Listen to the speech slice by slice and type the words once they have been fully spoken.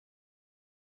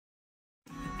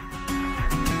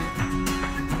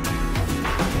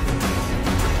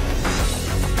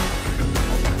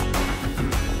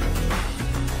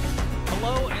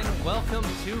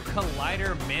to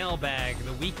Collider Mailbag,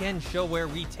 the weekend show where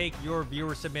we take your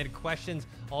viewer-submitted questions.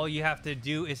 All you have to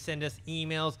do is send us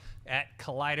emails at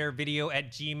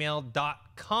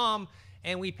collidervideo@gmail.com,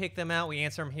 and we pick them out. We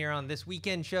answer them here on this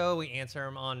weekend show. We answer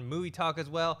them on Movie Talk as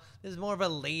well. This is more of a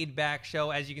laid-back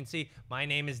show. As you can see, my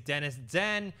name is Dennis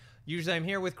Tzeng. Usually I'm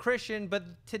here with Christian, but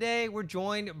today we're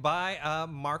joined by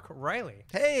Mark Reilly.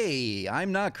 Hey,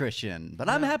 I'm not Christian, but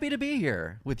I'm happy to be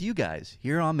here with you guys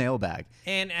here on Mailbag.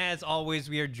 And as always,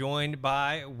 we are joined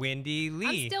by Wendy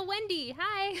Lee. I'm still Wendy.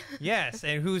 Hi. Yes,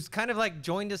 and who's kind of like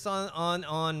joined us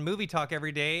on Movie Talk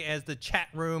every day as the chat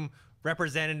room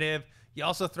representative. You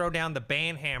also throw down the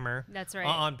band hammer. That's right.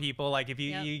 On people. Like if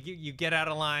you get out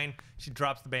of line, she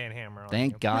drops the band hammer on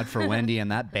Thank you. God for Wendy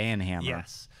and that band hammer.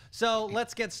 Yes. So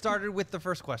let's get started with the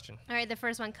first question. All right, the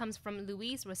first one comes from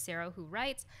Luis Rosero, who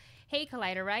writes, Hey,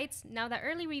 Collider writes, now that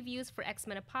early reviews for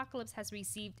X-Men Apocalypse has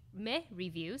received meh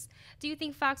reviews, do you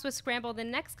think Fox would scramble the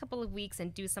next couple of weeks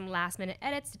and do some last-minute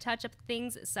edits to touch up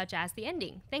things such as the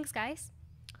ending? Thanks, guys.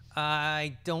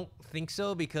 I don't think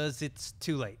so because it's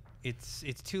too late. It's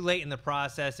too late in the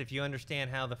process. If you understand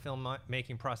how the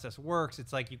filmmaking process works,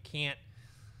 it's like you can't.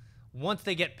 Once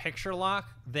they get picture lock,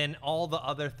 then all the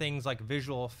other things like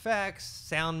visual effects,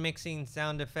 sound mixing,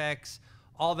 sound effects,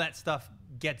 all that stuff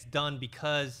gets done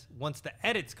because once the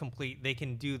edit's complete, they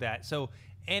can do that. So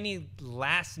any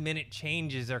last minute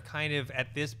changes are kind of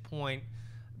at this point,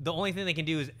 the only thing they can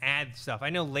do is add stuff. I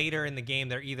know later in the game,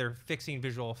 they're either fixing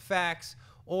visual effects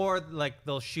or like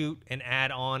they'll shoot and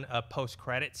add on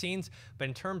post-credit scenes. But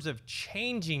in terms of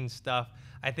changing stuff,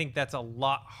 I think that's a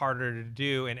lot harder to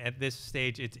do. And at this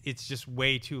stage, it's just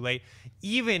way too late.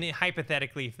 Even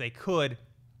hypothetically, if they could,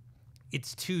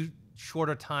 it's too short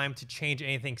a time to change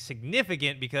anything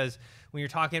significant because when you're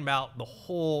talking about the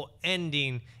whole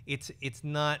ending, it's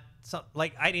not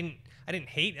like I didn't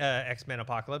hate X-Men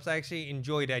Apocalypse. I actually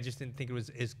enjoyed it. I just didn't think it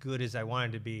was as good as I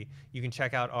wanted to be. You can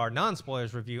check out our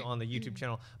non-spoilers review on the YouTube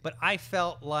channel. But I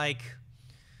felt like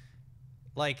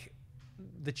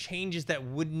the changes that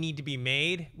would need to be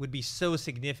made would be so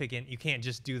significant you can't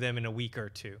just do them in a week or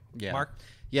two. Yeah. Mark?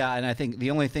 Yeah, and I think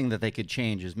the only thing that they could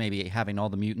change is maybe having all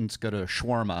the mutants go to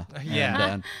shawarma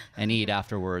and eat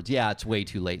afterwards. Yeah, it's way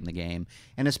too late in the game.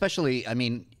 And especially, I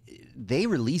mean, they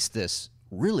released this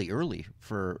really early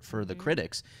for the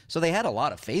critics. So they had a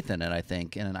lot of faith in it, I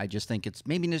think. And I just think it's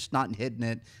maybe just not hitting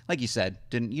it. Like you said,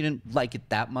 you didn't like it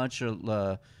that much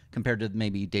compared to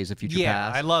maybe Days of Future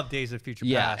Past. Yeah, I love Days of Future Past.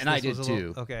 Yeah, and I did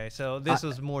too. Okay, so this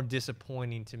was more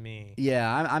disappointing to me.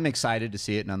 Yeah, I'm excited to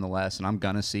see it nonetheless, and I'm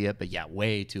gonna see it. But yeah,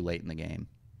 way too late in the game.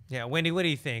 Yeah, Wendy, what do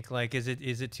you think? Like, is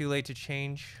it too late to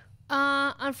change?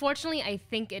 Unfortunately, I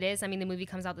think it is. I mean, the movie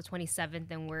comes out the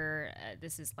 27th, and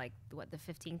this is like what, the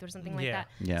 15th or something like that.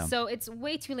 Yeah. So it's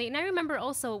way too late. And I remember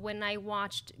also when I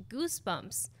watched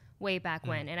Goosebumps way back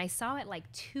when, and I saw it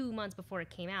like 2 months before it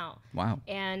came out. Wow.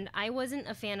 And I wasn't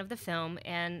a fan of the film,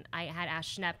 and I had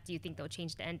asked Schnepp, do you think they'll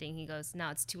change the ending? He goes, no,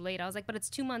 it's too late. I was like, but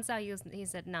it's 2 months out. He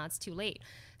said, no, it's too late.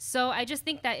 So I just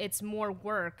think that it's more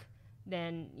work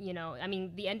than, I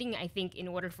mean, the ending, I think, in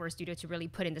order for a studio to really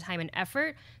put in the time and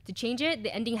effort to change it,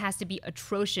 the ending has to be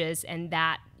atrocious, and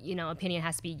that, opinion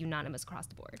has to be unanimous across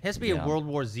the board. It has to be a World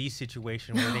War Z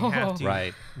situation where they have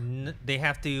to they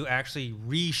have to actually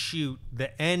reshoot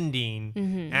the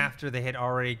ending after they had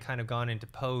already kind of gone into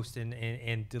post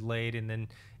and delayed and then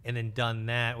done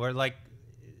that. Where, like,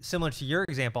 similar to your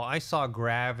example, I saw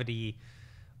Gravity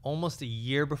almost a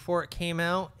year before it came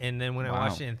out, and then when I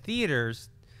watched it in theaters,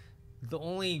 the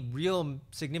only real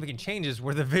significant changes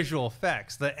were the visual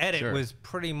effects. The edit was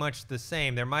pretty much the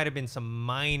same. There might have been some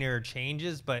minor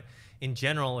changes, but in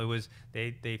general, it was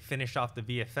they finished off the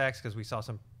VFX because we saw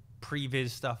some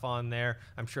previs stuff on there.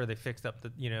 I'm sure they fixed up the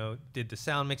did the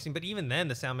sound mixing, but even then,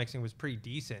 the sound mixing was pretty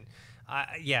decent.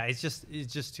 Yeah, it's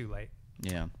just too late.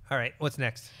 Yeah. All right, what's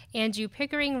next? Andrew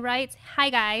Pickering writes, Hi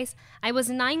guys, I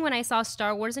was 9 when I saw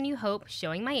Star Wars A New Hope,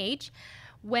 showing my age.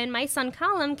 When my son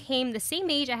Callum came the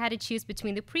same age, I had to choose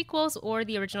between the prequels or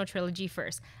the original trilogy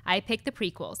first. I picked the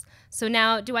prequels. So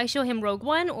now, do I show him Rogue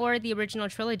One or the original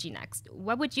trilogy next?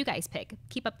 What would you guys pick?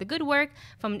 Keep up the good work,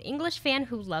 from an English fan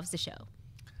who loves the show.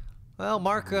 Well,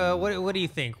 Mark, what do you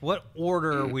think? What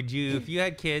order would you, if you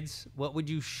had kids, what would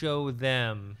you show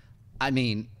them? I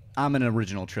mean, I'm an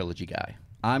original trilogy guy.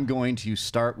 I'm going to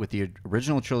start with the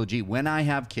original trilogy. When I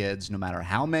have kids, no matter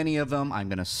how many of them, I'm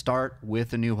going to start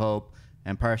with A New Hope,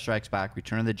 Empire Strikes Back,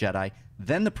 Return of the Jedi,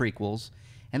 then the prequels.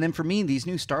 And then for me, these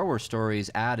new Star Wars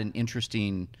stories add an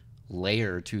interesting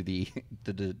layer to the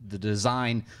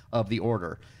design of the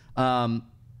order.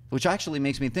 Which actually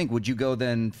makes me think, would you go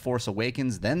then Force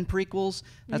Awakens, then prequels?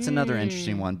 That's another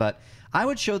interesting one. But I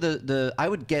would show I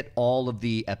would get all of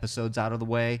the episodes out of the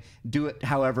way. Do it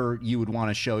however you would want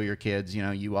to show your kids. You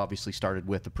know, you obviously started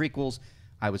with the prequels.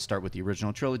 I would start with the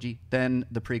original trilogy, then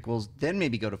the prequels, then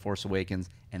maybe go to Force Awakens,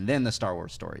 and then the Star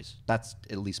Wars stories. That's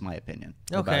at least my opinion.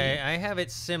 Okay, I have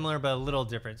it similar but a little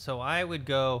different. So I would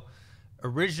go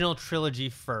original trilogy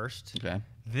first. Okay.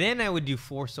 Then I would do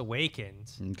Force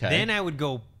Awakens. Okay. Then I would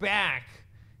go back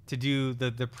to do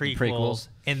the prequels,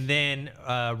 and then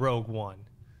Rogue One.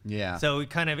 Yeah. So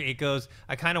it goes.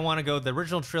 I kind of want to go the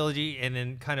original trilogy and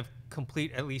then kind of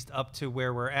complete at least up to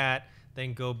where we're at.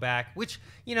 Then go back, which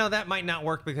that might not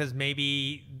work because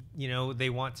maybe they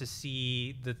want to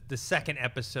see the second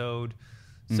episode,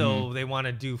 so they want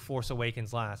to do Force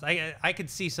Awakens last. I could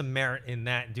see some merit in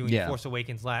that doing Force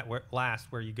Awakens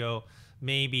last, where you go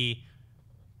maybe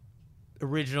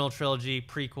original trilogy,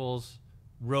 prequels,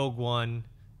 Rogue One,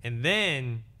 and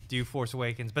then do Force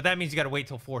Awakens. But that means you got to wait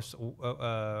till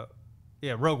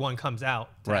Rogue One comes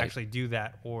out to actually do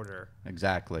that order.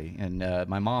 Exactly. And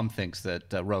my mom thinks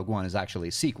that Rogue One is actually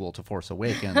a sequel to Force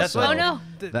Awakens. That's oh, no.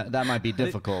 That might be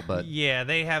difficult, but... Yeah,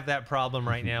 they have that problem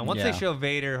right now. Once they show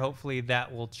Vader, hopefully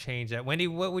that will change that. Wendy,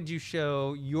 what would you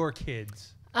show your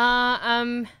kids?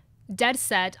 Dead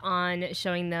set on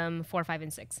showing them 4, 5,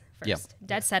 and 6 first. Yep.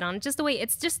 Dead set on just the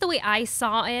way I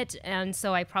saw it, and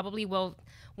so I probably will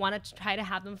want to try to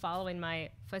have them follow in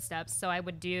my footsteps. So I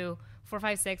would do 4,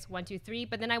 5, 6, 1, 2, 3,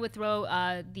 but then I would throw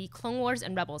the Clone Wars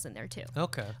and Rebels in there too.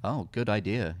 Okay. Oh, good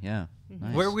idea. Yeah.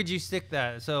 Nice. Where would you stick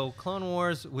that? So Clone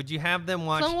Wars, would you have them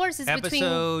watch Clone Wars is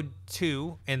episode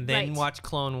 2 and then watch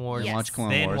Clone Wars? Yes. Watch Clone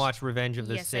then Wars. watch Revenge of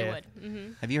the Yes, Sith. I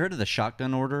would. Have you heard of the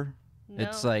shotgun order? No,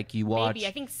 it's like you watch... Maybe.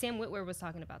 I think Sam Witwer was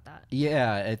talking about that.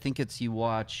 Yeah, I think it's you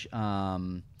watch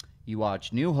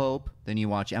New Hope, then you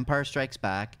watch Empire Strikes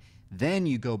Back, then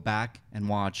you go back and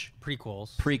watch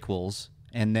prequels,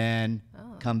 and then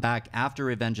come back after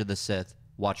Revenge of the Sith,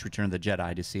 watch Return of the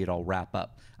Jedi to see it all wrap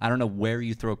up. I don't know where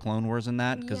you throw Clone Wars in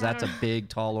that, because that's a big,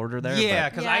 tall order there. Yeah,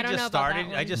 because I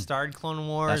I just started Clone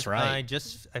Wars. That's right.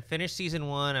 I finished season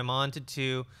 1. I'm on to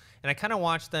 2. And I kind of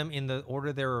watched them in the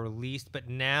order they were released, but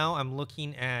now I'm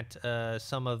looking at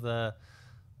some of the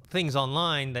things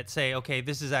online that say, okay,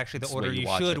 this is actually the order you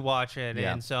should watch it.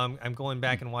 Yeah. And so I'm going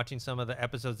back and watching some of the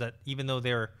episodes that, even though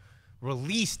they're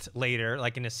released later,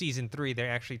 like in a season 3, they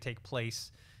actually take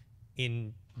place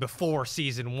before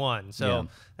season 1. So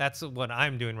that's what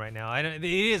I'm doing right now. It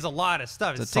is a lot of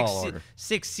stuff. It's a tall order.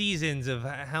 6 seasons of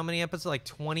how many episodes? Like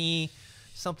 20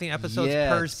 something episodes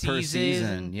per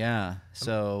season. Yeah.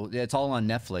 So it's all on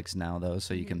Netflix now, though,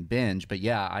 so you can binge. But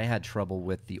yeah, I had trouble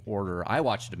with the order. I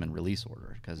watched them in release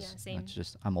order because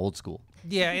I'm old school.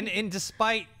 Yeah, and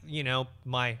despite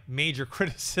my major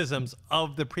criticisms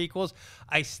of the prequels,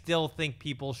 I still think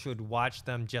people should watch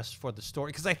them just for the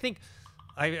story, because I think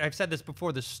I've said this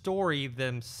before. The story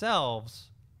themselves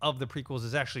of the prequels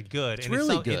is actually good. It's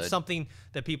really good. It's something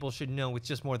that people should know. It's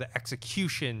just more the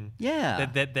execution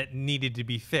that needed to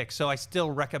be fixed. So I still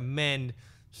recommend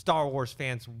Star Wars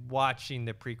fans watching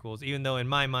the prequels, even though in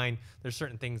my mind there's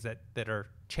certain things that are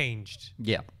changed.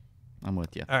 Yeah, I'm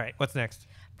with you. All right, what's next?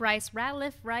 Bryce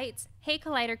Ratliff writes, "Hey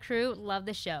Collider crew, love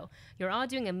the show. You're all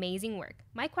doing amazing work.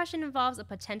 My question involves a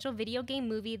potential video game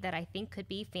movie that I think could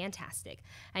be fantastic.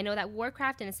 I know that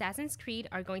Warcraft and Assassin's Creed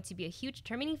are going to be a huge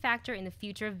determining factor in the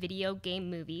future of video game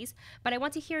movies, but I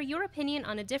want to hear your opinion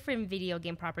on a different video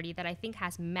game property that I think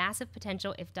has massive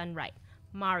potential if done right.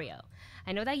 Mario.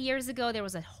 I know that years ago there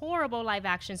was a horrible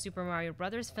live-action Super Mario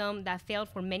Bros. Film that failed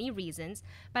for many reasons,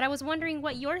 but I was wondering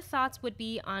what your thoughts would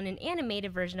be on an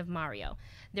animated version of Mario.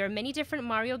 There are many different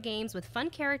Mario games with fun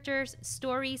characters,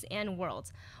 stories, and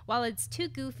worlds. While it's too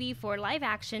goofy for live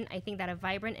action, I think that a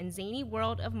vibrant and zany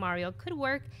world of Mario could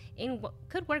work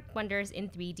wonders in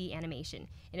 3D animation.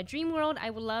 In a dream world, I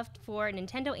would love for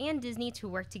Nintendo and Disney to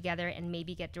work together and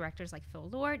maybe get directors like Phil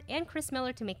Lord and Chris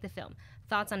Miller to make the film.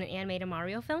 Thoughts on an animated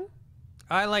Mario film?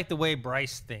 I like the way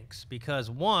Bryce thinks, because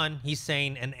one, he's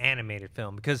saying an animated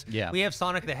film, because we have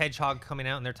Sonic the Hedgehog coming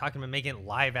out and they're talking about making it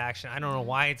live action. I don't know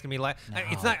why it's gonna be live. No.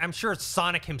 It's not. I'm sure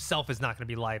Sonic himself is not gonna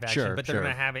be live action, but they're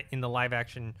gonna have it in the live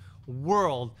action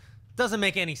world. Doesn't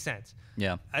make any sense.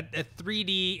 Yeah, a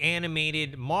 3D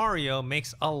animated Mario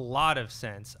makes a lot of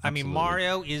sense. Absolutely. I mean,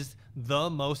 Mario is the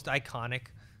most iconic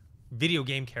video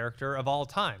game character of all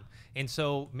time, and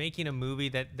so making a movie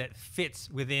that fits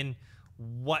within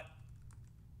what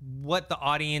what the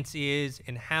audience is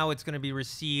and how it's going to be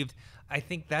received. I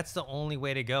think that's the only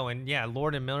way to go. And yeah,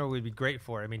 Lord and Miller would be great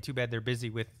for it. I mean, too bad they're busy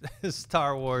with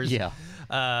Star Wars,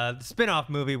 the spin-off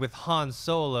movie with Han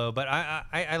Solo. But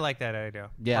I like that idea.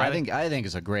 Yeah, Reilly? I think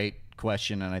it's a great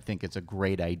question, and I think it's a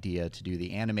great idea to do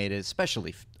the animated,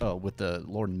 especially with the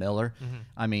Lord and Miller.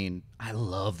 I mean, I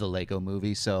love the Lego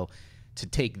movie, so to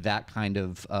take that kind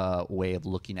of way of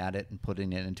looking at it and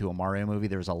putting it into a Mario movie,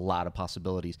 there's a lot of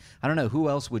possibilities. I don't know, who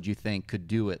else would you think could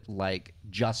do it like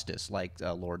justice, like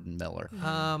Lord and Miller?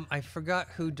 I forgot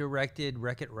who directed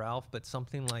Wreck-It Ralph, but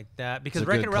something like that. Because It's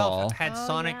a Wreck-It good Ralph call. had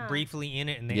Sonic briefly in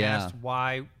it, and they asked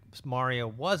why Mario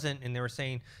wasn't, and they were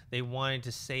saying they wanted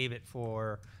to save it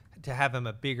to have him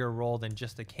a bigger role than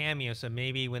just a cameo. So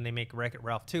maybe when they make Wreck-It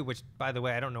Ralph 2, which, by the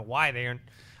way, I don't know why they aren't.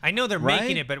 I know they're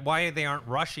making it, but why they aren't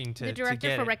rushing to The director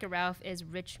get for it? Wreck-It Ralph is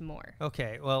Rich Moore.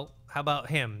 Okay, well, how about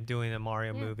him doing a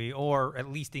Mario movie, or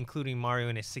at least including Mario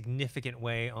in a significant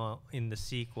way in the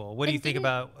sequel? What do you think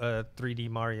about a 3D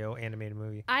Mario animated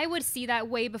movie? I would see that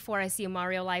way before I see a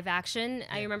Mario live action.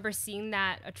 I remember seeing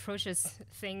that atrocious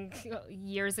thing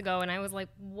years ago, and I was like,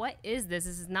 what is this?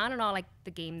 This is not at all like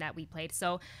the game that we played.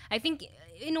 So I think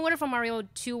in order for Mario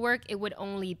to work, it would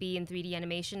only be in 3D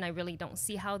animation. I really don't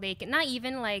see how they can, not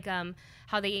even like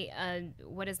how they,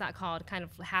 what is that called? Kind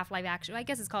of half live action. I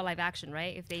guess it's called live action,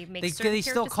 right? If they make They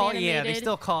still call they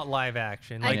still call it live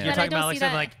action. Like you're talking about like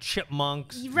something like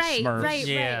Chipmunks, right, Smurfs.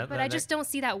 right. But I just don't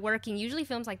see that working. Usually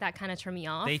films like that kind of turn me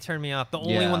off. They turn me off. The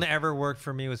only one that ever worked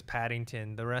for me was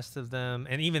Paddington. The rest of them,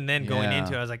 and even then going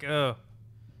into it, I was like, oh.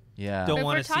 Yeah. Don't But if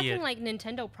want we're to see it. talking like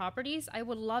Nintendo properties, I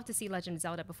would love to see Legend of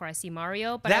Zelda before I see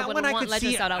Mario, but I That wouldn't one I want could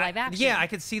Legend see. of Zelda live action. Yeah, I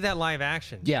could see that live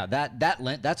action. Yeah,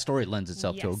 that story lends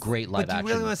itself to a great live But do action.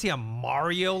 you really want to see a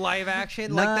Mario live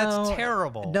action? Like, that's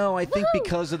terrible. No, I think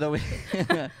because of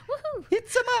the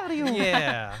it's a Mario.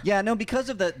 Yeah. Yeah, no, because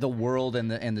of the world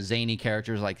and the zany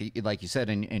characters, like you said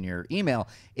in your email,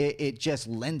 it just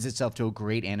lends itself to a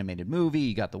great animated movie.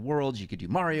 You got the worlds, you could do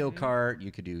Mario Kart,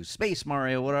 you could do Space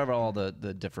Mario, whatever, all the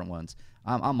different ones.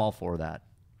 I'm all for that.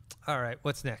 All right,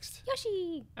 what's next?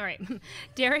 Yoshi! All right.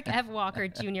 Derek F. Walker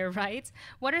Jr. writes,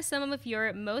 what are some of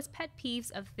your most pet peeves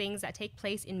of things that take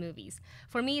place in movies?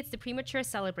 For me, it's the premature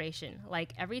celebration.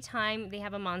 Like every time they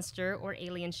have a monster or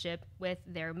alien ship with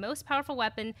their most powerful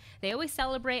weapon, they always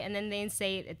celebrate and then they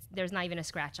say there's not even a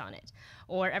scratch on it.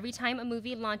 Or every time a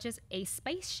movie launches a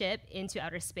spaceship into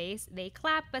outer space, they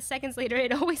clap, but seconds later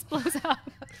it always blows up.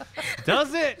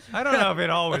 Does it? I don't know if it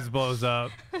always blows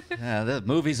up. Yeah, the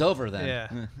movie's over then.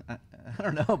 Yeah. I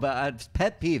don't know, but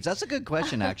pet peeves. That's a good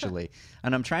question, actually.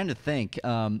 And I'm trying to think.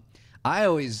 I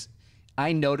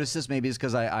notice this. Maybe it's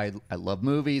because I love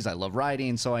movies. I love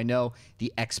writing. So I know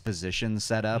the exposition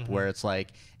setup where it's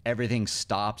like everything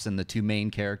stops and the two main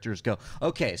characters go,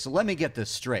 okay, so let me get this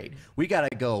straight. We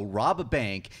got to go rob a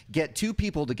bank, get two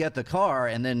people to get the car,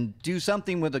 and then do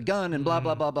something with a gun and blah,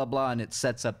 blah, blah, blah, blah. And it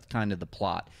sets up kind of the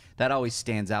plot. That always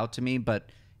stands out to me, but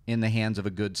in the hands of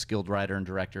a good skilled writer and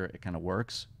director, it kind of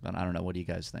works. But I don't know. What do you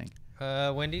guys think?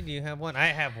 Wendy, do you have one? I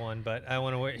have one, but I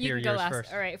want to hear yours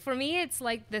first. All right. For me, it's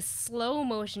like the slow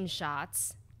motion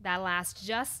shots that last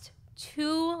just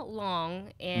too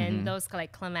long in those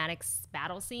like climatic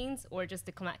battle scenes, or just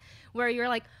the where you're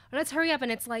like, let's hurry up,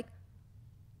 and it's like,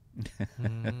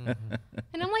 and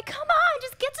I'm like, come on,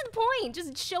 just get to the point,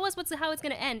 just show us how it's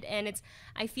gonna end. And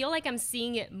I feel like I'm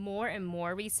seeing it more and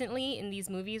more recently in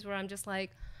these movies where I'm just like,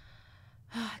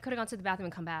 I could have gone to the bathroom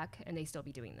and come back, and they still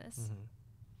be doing this.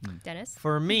 Dennis?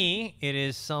 For me, it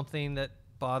is something that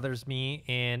bothers me,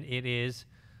 and it is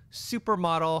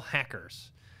supermodel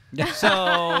hackers.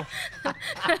 So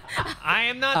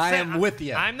I am with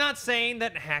you. I'm not saying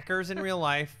that hackers in real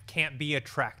life can't be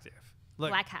attractive. Look,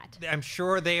 Black hat. I'm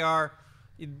sure they are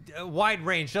a wide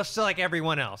range, just like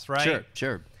everyone else, right?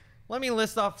 Sure. Let me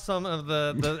list off some of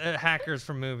the hackers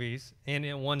from movies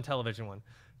in one television one.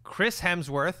 Chris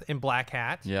Hemsworth in Black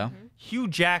Hat. Yeah. Hugh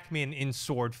Jackman in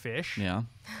Swordfish. Yeah.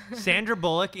 Sandra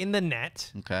Bullock in The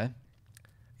Net. Okay.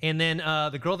 And then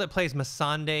the girl that plays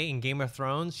Missandei in Game of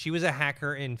Thrones, she was a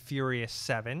hacker in Furious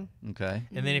 7. Okay.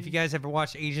 And then if you guys ever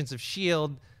watched Agents of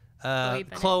S.H.I.E.L.D.,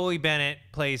 Chloe Bennett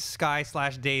plays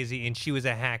Sky/Daisy, and she was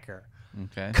a hacker.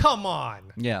 Okay. Come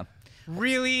on. Yeah.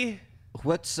 Really?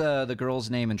 What's the girl's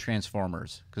name in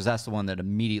Transformers? Because that's the one that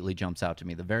immediately jumps out to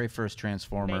me. The very first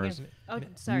Transformers. Oh,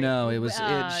 sorry. No, it was.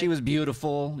 She was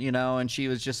beautiful, and she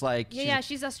was just like. Yeah,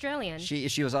 she's Australian.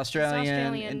 She was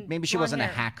Australian, and maybe she wasn't a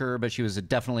hacker, but she was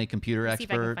definitely a computer expert.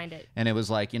 See if I can find it. And it was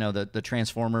like the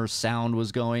Transformers sound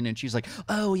was going, and she's like,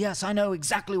 "Oh yes, I know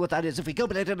exactly what that is. If we go,"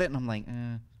 and I'm like,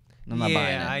 I'm not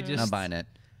buying it. I'm not buying it.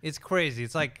 It's crazy.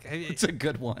 It's like It's a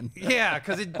good one. yeah,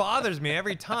 because it bothers me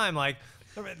every time. Like,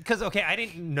 because okay, I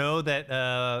didn't know that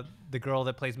the girl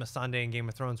that plays Missandei in Game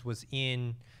of Thrones was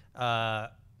in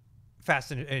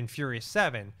Fast and Furious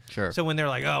 7. Sure. So when they're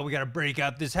like, oh, we got to break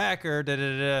out this hacker, da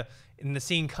da da, and the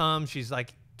scene comes, she's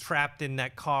like trapped in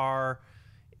that car,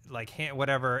 like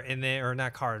whatever, and then or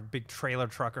not car, big trailer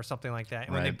truck or something like that.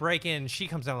 And when they break in, she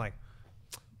comes down like,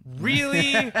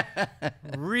 really,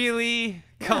 really,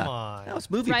 come on. That was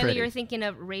movie Reilly, pretty. you're thinking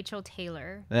of Rachel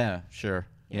Taylor. Yeah, sure.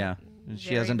 Yeah. She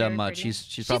Very, hasn't done very much. pretty.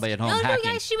 She's probably at home no,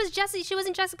 hacking. guys, she was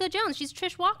in Jessica Jones. She's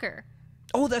Trish Walker.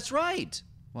 Oh, that's right.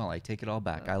 Well, I take it all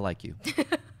back. I like you.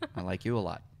 I like you a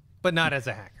lot. But not as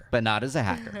a hacker. But not as a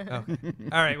hacker. Okay.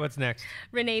 All right, what's next?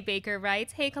 Renee Baker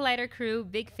writes, "Hey Collider crew,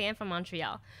 big fan from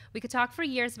Montreal. We could talk for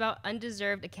years about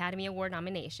undeserved Academy Award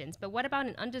nominations, but what about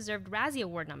an undeserved Razzie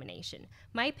Award nomination?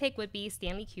 My pick would be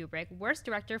Stanley Kubrick, worst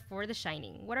director for The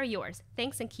Shining. What are yours?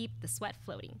 Thanks and keep the sweat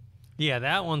floating." Yeah,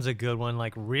 that one's a good one.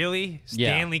 Like, really?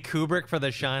 Stanley Kubrick for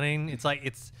The Shining? It's like,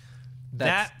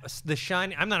 The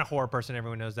Shining. I'm not a horror person.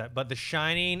 Everyone knows that. But The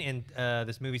Shining and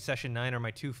this movie Session 9 are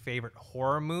my two favorite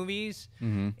horror movies.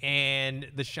 And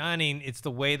The Shining, it's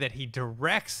the way that he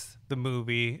directs the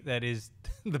movie that is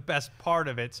the best part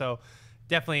of it. So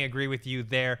definitely agree with you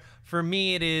there. For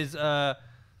me, it is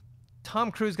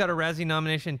Tom Cruise got a Razzie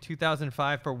nomination in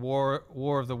 2005 for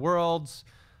War of the Worlds.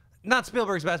 Not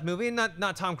Spielberg's best movie, and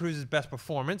not Tom Cruise's best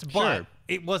performance, but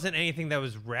it wasn't anything that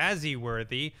was Razzie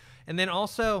worthy. And then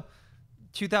also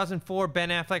 2004, Ben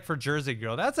Affleck for Jersey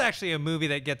Girl. That's actually a movie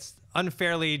that gets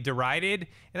unfairly derided,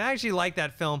 and I actually like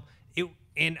that film.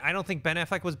 And I don't think Ben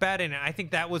Affleck was bad in it. I think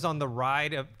that was on the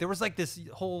ride of, there was like this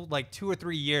whole like 2 or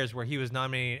 3 years where he was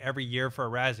nominated every year for a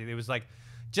Razzie. It was like,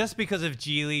 just because of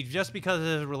Geely, just because of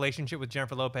his relationship with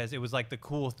Jennifer Lopez, it was like the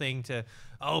cool thing to,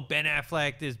 oh, Ben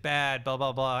Affleck is bad, blah,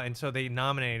 blah, blah. And so they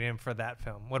nominated him for that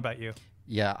film. What about you?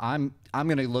 Yeah, I'm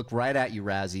going to look right at you,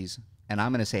 Razzies, and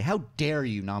I'm going to say, how dare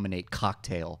you nominate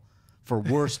Cocktail for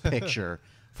Worst Picture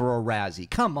for a Razzie?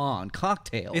 Come on,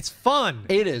 Cocktail. It's fun.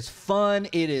 It is fun.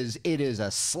 It is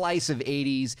a slice of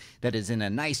 80s that is in a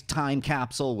nice time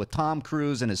capsule with Tom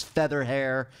Cruise and his feather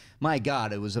hair. My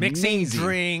God, it was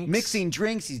amazing. Mixing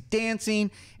drinks. He's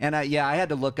dancing. And I had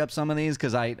to look up some of these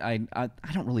because I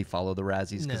don't really follow the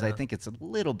Razzies because I think it's a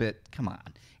little bit, come on.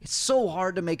 It's so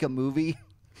hard to make a movie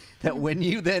that when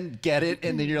you then get it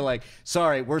and then you're like,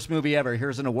 sorry, worst movie ever,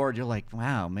 here's an award, you're like,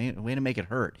 wow, man, way to make it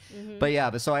hurt.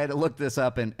 But so I had to look this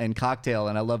up, and Cocktail,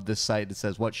 and I love this site that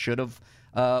says what should have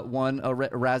won a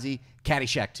Razzie.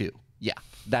 Caddyshack 2. Yeah,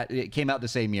 it came out the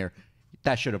same year.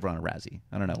 That should have won a Razzie.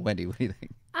 I don't know. Wendy, what do you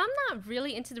think? I'm not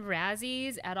really into the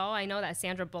Razzies at all. I know that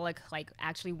Sandra Bullock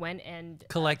actually went and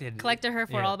collected her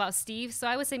for All About Steve. So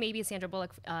I would say maybe Sandra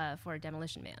Bullock for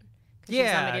Demolition Man.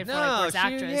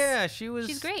 Yeah,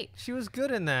 She's great. She was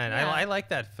good in that. Yeah. I like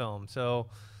that film. So,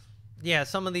 yeah,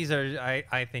 some of these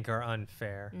I think are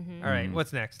unfair. All right,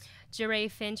 what's next? Jeray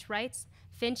Finch writes,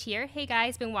 "Finch here. Hey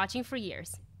guys, been watching for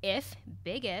years. If,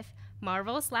 big if,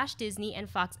 Marvel/Disney and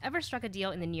Fox ever struck a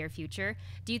deal in the near future,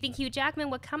 do you think Hugh Jackman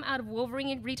would come out of Wolverine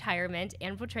in retirement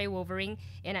and portray Wolverine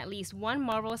in at least one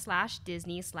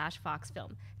Marvel/Disney/Fox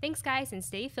film? Thanks, guys, and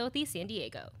stay filthy, San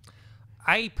Diego."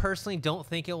 I personally don't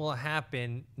think it will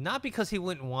happen, not because he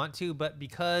wouldn't want to, but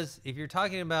because if you're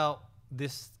talking about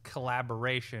this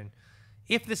collaboration,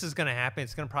 if this is going to happen,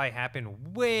 it's going to probably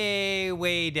happen way,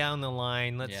 way down the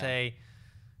line. Let's say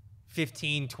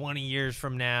 15, 20 years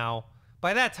from now.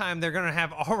 By that time, they're going to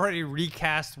have already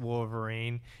recast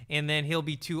Wolverine, and then he'll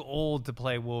be too old to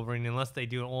play Wolverine unless they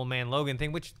do an Old Man Logan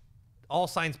thing, which all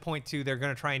signs point to they're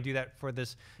going to try and do that for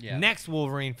this next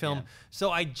Wolverine film. So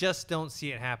I just don't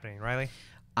see it happening. Reilly?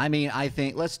 I mean, I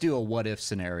think let's do a what-if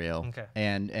scenario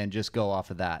and just go off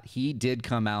of that. He did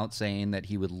come out saying that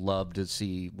he would love to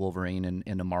see Wolverine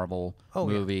in a Marvel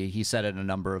movie. Yeah. He said it a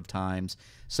number of times.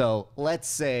 So let's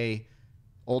say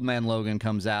Old Man Logan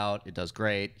comes out. It does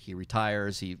great. He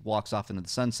retires. He walks off into the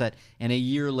sunset. And a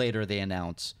year later, they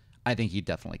announce, I think he'd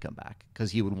definitely come back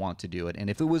because he would want to do it. And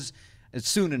if it was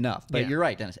soon enough. But you're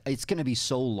right, Dennis. It's going to be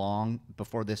so long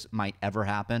before this might ever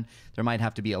happen. There might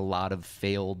have to be a lot of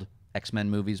failed X-Men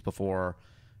movies before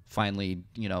finally,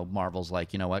 Marvel's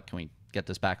like, you know what, can we get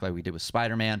this back like we did with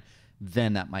Spider-Man?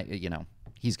 Then that might,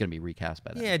 he's going to be recast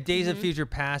by then. Yeah, Days of Future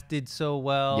Past did so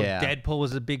well. Yeah. Deadpool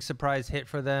was a big surprise hit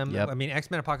for them. Yep. I mean,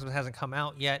 X-Men Apocalypse hasn't come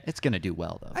out yet. It's going to do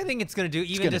well, though. I think it's going to do,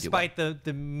 even despite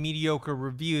the mediocre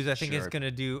reviews, I think it's going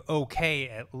to do okay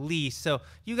at least. So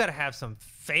you got to have some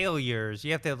failures.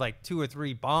 You have to have like 2 or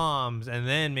 3 bombs, and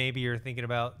then maybe you're thinking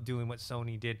about doing what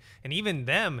Sony did. And even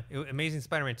them, Amazing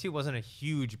Spider-Man 2 wasn't a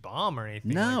huge bomb or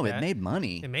anything. No, like that. It made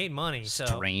money. It made money.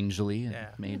 Strangely, it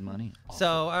made money. So,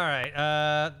 all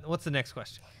right. What's the next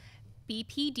question?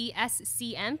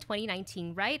 BPDSCM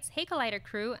 2019 writes, "Hey Collider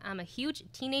crew, I'm a huge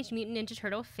Teenage Mutant Ninja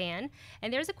Turtle fan,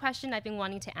 and there's a question I've been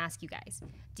wanting to ask you guys.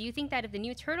 Do you think that if the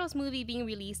new Turtles movie being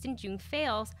released in June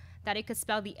fails, that it could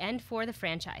spell the end for the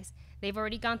franchise? They've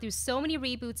already gone through so many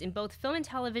reboots in both film and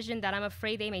television that I'm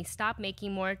afraid they may stop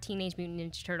making more Teenage Mutant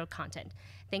Ninja Turtle content.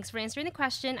 Thanks for answering the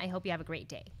question. I hope you have a great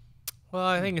day." Well,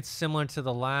 I think it's similar to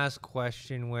the last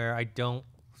question where I don't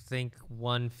think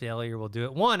one failure will do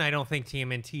it. One, I don't think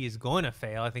TMNT is going to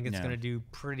fail. I think it's going to do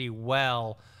pretty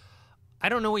well. I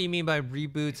don't know what you mean by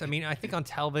reboots. I mean, I think on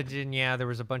television, yeah, there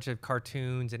was a bunch of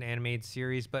cartoons and animated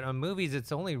series, but on movies,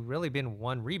 it's only really been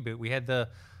one reboot. We had the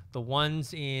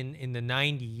ones in the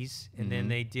 90s, and then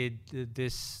they did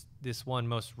this one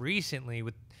most recently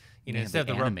with, you know, instead of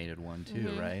the animated one too,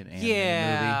 right? Animated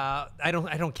yeah, movie.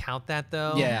 I don't count that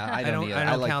though. Yeah, I don't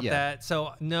count that.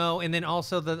 So no, and then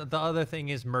also the other thing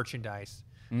is merchandise.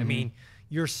 I mean,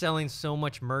 you're selling so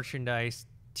much merchandise,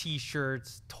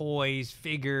 T-shirts, toys,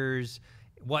 figures,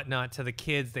 whatnot to the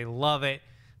kids. They love it.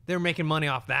 They're making money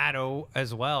off that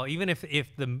as well. Even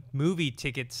if the movie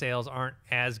ticket sales aren't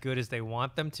as good as they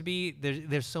want them to be,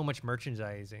 there's so much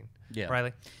merchandising. Yeah,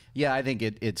 Reilly? Yeah, I think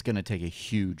it's going to take a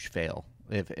huge fail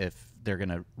if they're going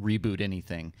to reboot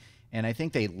anything. And I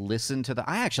think they listened to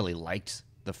I actually liked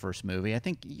the first movie. I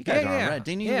think you guys are right.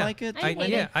 Didn't you like it?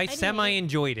 I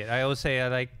semi-enjoyed it. I always say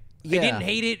I didn't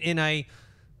hate it, and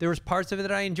there was parts of it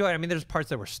that I enjoyed. I mean, there's parts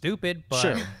that were stupid, but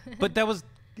sure. But that was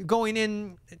going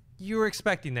in. You were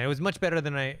expecting that. It was much better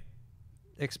than I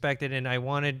expected, and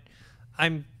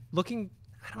I'm looking.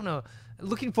 I don't know.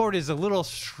 Looking forward is a little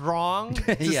strong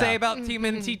to say about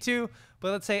TMNT 2, but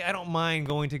let's say I don't mind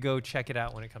going to go check it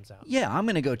out when it comes out. Yeah, I'm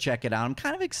going to go check it out. I'm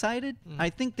kind of excited.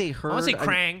 I think they heard. I want to see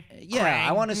Krang. Yeah,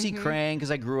 I want to see Krang because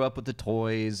I grew up with the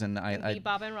toys and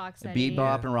Bebop and Rocksteady.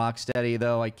 Bebop and Rocksteady,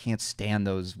 though I can't stand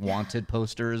those wanted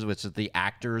posters, which is the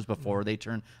actors before they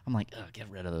turn. I'm like, ugh,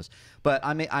 get rid of those. But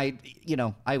I mean, I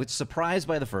was surprised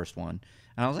by the first one.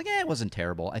 And I was like, it wasn't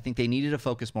terrible. I think they needed to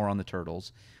focus more on the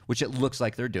Turtles, which it looks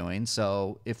like they're doing.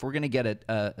 So if we're going to get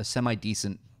a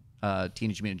semi-decent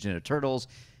Teenage Mutant Ninja Turtles,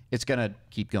 it's going to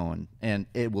keep going. And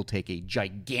it will take a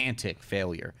gigantic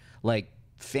failure, like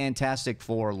Fantastic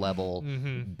Four level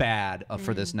bad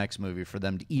for this next movie for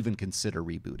them to even consider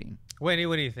rebooting. Wendy,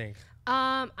 what do you think?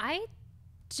 I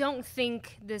don't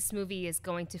think this movie is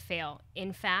going to fail.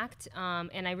 In fact,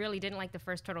 and I really didn't like the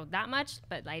first Turtle that much,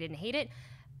 but I didn't hate it.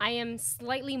 I am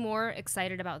slightly more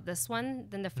excited about this one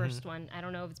than the first one. I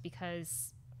don't know if it's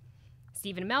because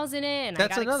Stephen Amell's in it, and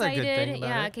That's I got another excited. good thing about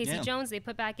yeah, it. Casey Jones they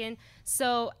put back in.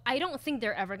 So I don't think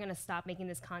they're ever going to stop making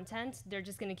this content. They're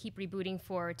just going to keep rebooting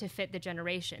to fit the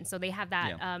generation. So they have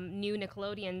that new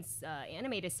Nickelodeon's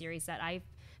animated series that I've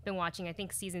been watching. I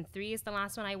think season 3 is the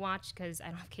last one I watched because I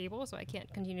don't have cable, so I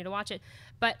can't continue to watch it.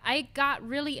 But I got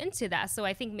really into that, so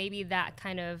I think maybe that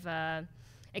kind of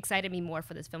excited me more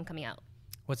for this film coming out.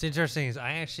 What's interesting is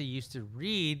I actually used to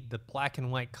read the black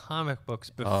and white comic books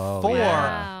before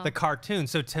the cartoon.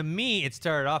 So to me, it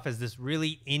started off as this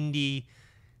really indie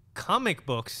comic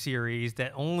book series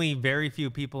that only very few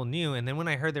people knew. And then when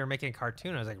I heard they were making a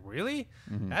cartoon, I was like, really?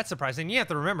 That's surprising. You have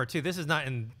to remember, too, this is not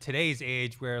in today's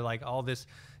age where like all this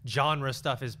genre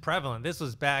stuff is prevalent. This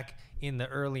was back in the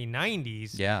early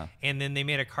 90s. Yeah. And then they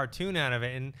made a cartoon out of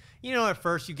it. And, you know, at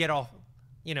first you get all,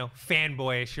 you know,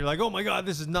 fanboyish. You're like, oh my God,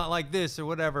 this is not like this or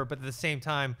whatever. But at the same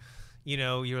time, you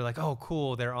know, you're like, oh,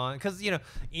 cool, they're on. Because, you know,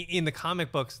 in the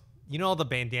comic books, you know all the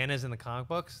bandanas in the comic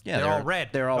books? Yeah, they're all red.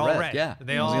 They're all red. Yeah, I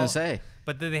was going to say.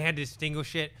 But then they had to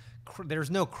distinguish it. There's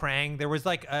no Krang. There was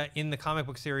like, in the comic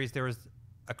book series, there was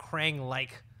a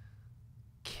Krang-like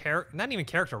not even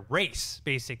character, race,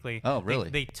 basically. Oh, really?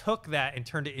 They took that and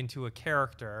turned it into a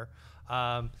character.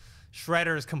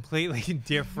 Shredder is completely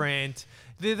different.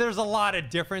 There's a lot of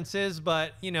differences,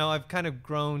 but, you know, I've kind of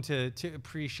grown to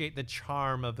appreciate the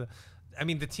charm of the... I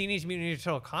mean, the Teenage Mutant Ninja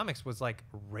Turtle comics was like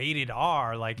rated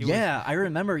R. Like, I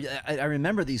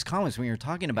remember these comics when you were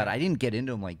talking about it. I didn't get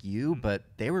into them like you, but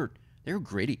they were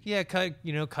gritty. Yeah,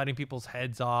 cutting people's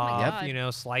heads off, you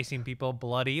know, slicing people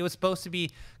bloody. It was supposed to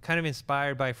be kind of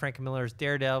inspired by Frank Miller's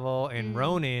Daredevil and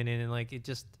Ronin, and like it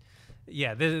just...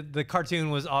 Yeah, the cartoon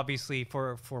was obviously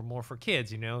for more for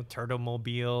kids, you know, Turtle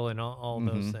Mobile and all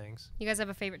those things. You guys have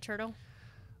a favorite turtle?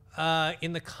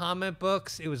 In the comic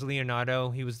books, it was Leonardo.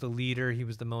 He was the leader. He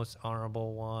was the most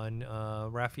honorable one.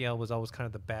 Raphael was always kind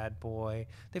of the bad boy.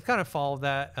 They've kind of followed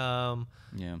that.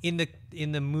 Yeah.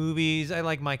 In the movies, I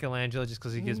like Michelangelo just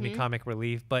because he gives me comic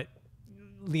relief, but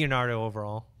Leonardo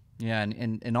overall. Yeah,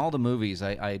 and in all the movies,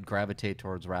 I gravitate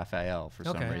towards Raphael for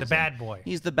some reason. The bad boy.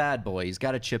 He's the bad boy. He's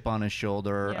got a chip on his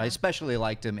shoulder. Yeah. I especially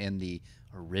liked him in the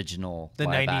original The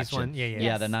live 90s action. one. Yeah.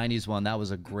 Yeah, the 90s one. That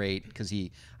was a great, because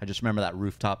I just remember that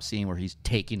rooftop scene where he's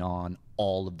taking on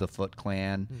all of the Foot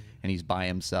Clan, and he's by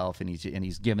himself, and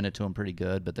he's giving it to him pretty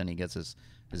good, but then he gets his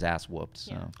ass whooped.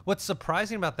 So. Yeah. What's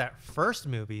surprising about that first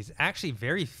movie is actually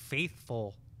very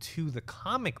faithful to the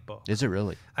comic book. Is it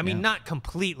really? I mean, not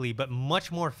completely, but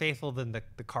much more faithful than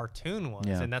the cartoon ones.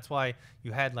 Yeah. And that's why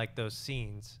you had like those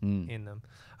scenes in them.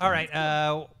 All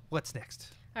right, what's next?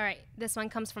 All right, this one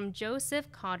comes from Joseph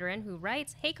Codron, who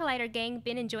writes, "Hey Collider Gang,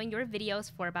 been enjoying your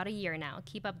videos for about a year now.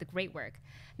 Keep up the great work.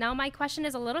 Now my question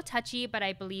is a little touchy, but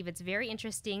I believe it's very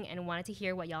interesting and wanted to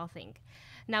hear what y'all think.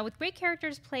 Now with great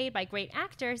characters played by great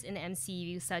actors in the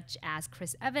MCU such as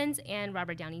Chris Evans and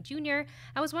Robert Downey Jr.,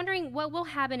 I was wondering what will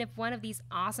happen if one of these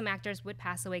awesome actors would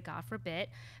pass away, God forbid,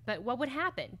 but what would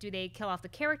happen? Do they kill off the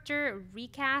character,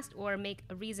 recast, or make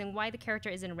a reason why the character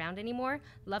isn't around anymore?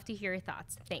 Love to hear your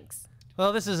thoughts. Thanks."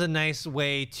 Well, this is a nice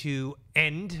way to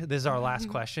end. This is our last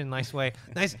question. Nice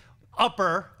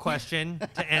upper question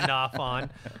to end off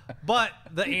on. But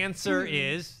the answer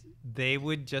is they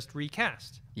would just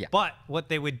recast. Yeah. But what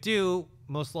they would do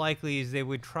most likely is they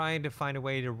would try to find a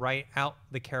way to write out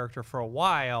the character for a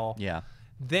while. Yeah.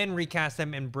 Then recast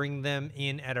them and bring them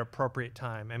in at an appropriate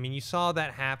time. I mean, you saw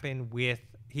that happen with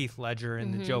Heath Ledger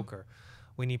and the Joker.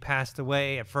 When he passed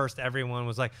away, at first everyone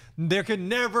was like, there could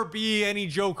never be any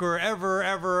Joker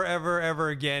ever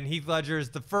again. Heath Ledger is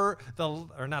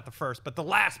not the first, but the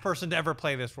last person to ever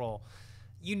play this role.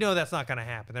 You know that's not going to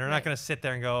happen. They're not going to sit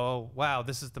there and go, oh, wow,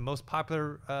 this is the most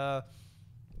popular, a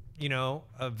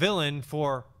villain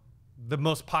for the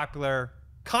most popular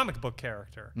comic book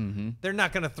character. They're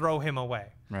not going to throw him away.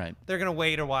 Right. They're going to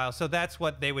wait a while. So that's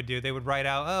what they would do. They would write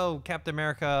out, oh, Captain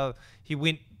America, he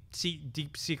went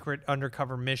deep secret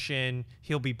undercover mission.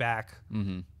 He'll be back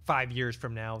 5 years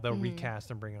from now. They'll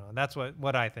recast and bring it on. That's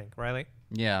what I think, Reilly.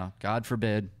 Yeah, God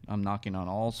forbid. I'm knocking on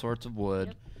all sorts of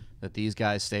wood that these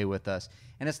guys stay with us.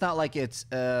 And it's not like it's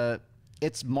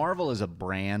Marvel as a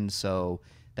brand, so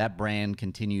that brand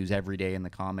continues every day in the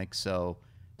comics. So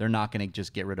they're not going to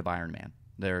just get rid of Iron Man.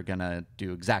 They're going to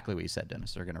do exactly what you said,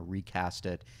 Dennis. They're going to recast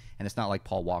it. And it's not like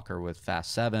Paul Walker with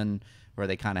Fast 7, where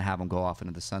they kind of have him go off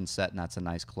into the sunset, and that's a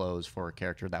nice close for a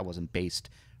character that wasn't based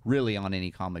really on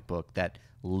any comic book that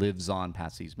lives on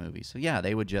past these movies. So, yeah,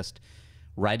 they would just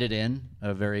write it in,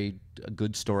 a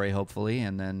good story, hopefully,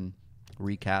 and then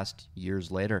recast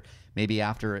years later. Maybe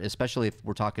after, especially if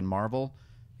we're talking Marvel,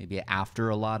 maybe after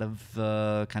a lot of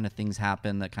kind of things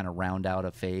happen that kind of round out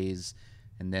a phase,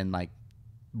 and then, like,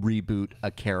 reboot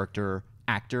a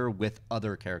actor with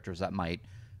other characters that might,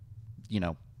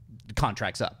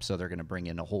 contracts up, so they're going to bring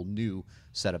in a whole new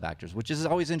set of actors, which is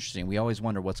always interesting. We always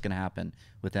wonder what's going to happen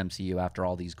with MCU after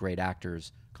all these great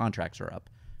actors' contracts are up.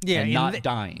 Yeah, and not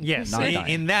dying. Yes,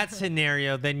 in that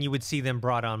scenario, then you would see them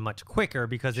brought on much quicker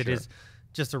because it is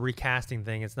just a recasting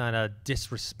thing. It's not a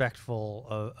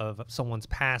disrespectful of someone's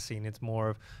passing. It's more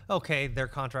of, okay, their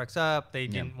contract's up, they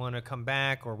didn't want to come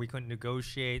back, or we couldn't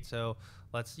negotiate, so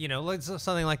let's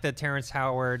something like the Terrence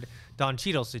Howard, Don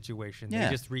Cheadle situation. Yeah.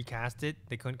 They just recast it.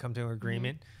 They couldn't come to an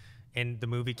agreement, and the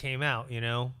movie came out,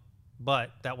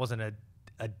 but that wasn't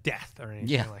a death or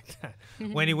anything like that.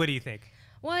 Wendy, what do you think?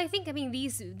 Well, I think,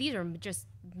 these are just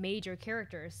major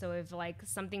characters. So if like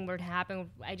something were to happen,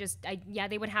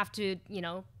 they would have to,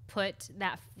 put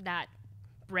that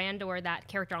brand or that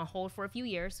character on hold for a few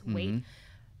years, wait,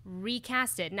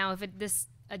 recast it. Now, if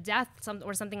a death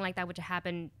or something like that were to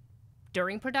happen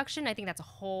during production, I think that's a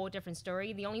whole different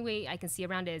story. The only way I can see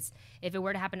around is if it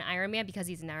were to happen to Iron Man, because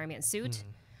he's an Iron Man suit.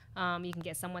 You can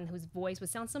get someone whose voice would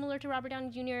sound similar to Robert Downey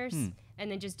Jr.'s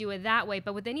and then just do it that way.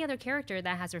 But with any other character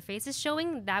that has their faces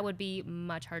showing, that would be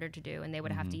much harder to do. And they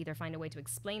would have to either find a way to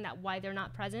explain that why they're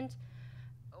not present,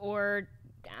 or,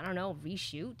 I don't know,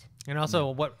 reshoot. And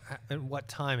also, what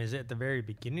time? Is it at the very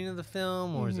beginning of the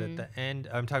film, or is it the end?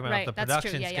 I'm talking about the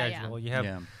production schedule. You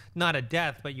have not a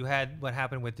death, but you had what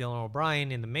happened with Dylan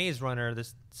O'Brien in The Maze Runner,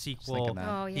 this sequel.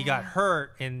 He got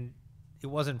hurt, and it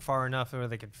wasn't far enough where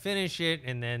they could finish it,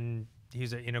 and then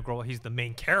he's the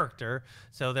main character,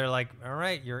 so they're like, all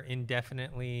right, you're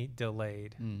indefinitely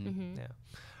delayed. Yeah.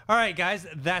 All right, guys,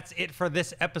 that's it for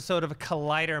this episode of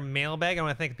Collider Mailbag. I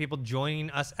want to thank the people joining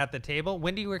us at the table.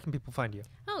 Wendy, where can people find you?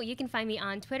 Oh, you can find me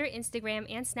on Twitter, Instagram,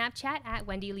 and Snapchat at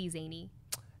Wendy Lee Zaney.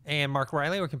 And Mark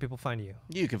Reilly, where can people find you?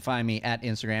 You can find me at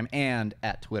Instagram and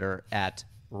at Twitter at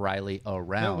Reilly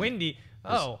Around. No, Wendy.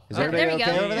 Is everybody there we okay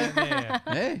go. over there? Yeah.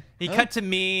 Hey. He cut to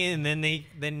me, and then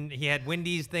he had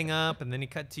Wendy's thing up, and then he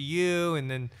cut to you, and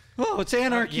then Oh, it's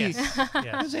anarchy. yes,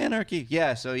 yes. It's anarchy.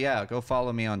 Yeah, so yeah, go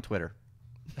follow me on Twitter.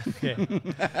 Okay.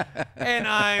 And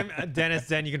I'm Dennis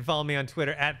Zen. You can follow me on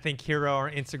Twitter at ThinkHero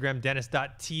or Instagram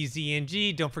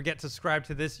Dennis.tzng. Don't forget to subscribe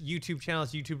to this YouTube channel.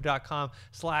 It's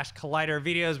youtube.com/Collider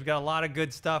Videos. We got a lot of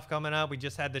good stuff coming up. We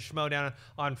just had the Schmodown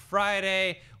on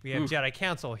Friday. We have Jedi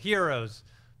Council, Heroes,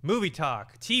 Movie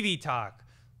Talk, TV Talk,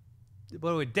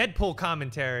 Deadpool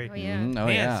commentary. Oh, yeah. Oh,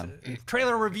 yeah.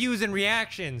 Trailer reviews and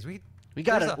reactions. We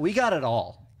got it. We got it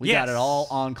all. We Yes. got it all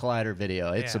on Collider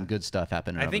Video. It's Yeah. some good stuff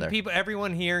happening I over think there.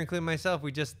 everyone here, including myself,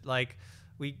 we just like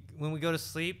when we go to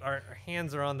sleep, our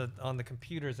hands are on the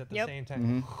computers at the same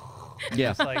time. Yeah.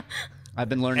 Just like I've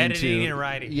been learning editing to and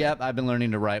writing. Yep, I've been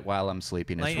learning to write while I'm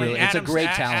sleeping. It's like really it's a Adam's- great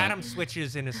talent. Adam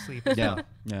switches in his sleep. as Yeah. well.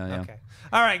 Yeah. Okay.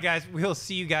 All right, guys. We'll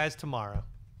see you guys tomorrow.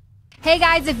 Hey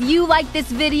guys, if you like this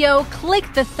video, click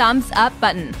the thumbs up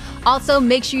button. Also,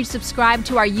 make sure you subscribe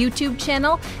to our YouTube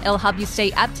channel. It'll help you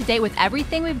stay up to date with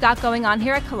everything we've got going on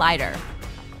here at Collider.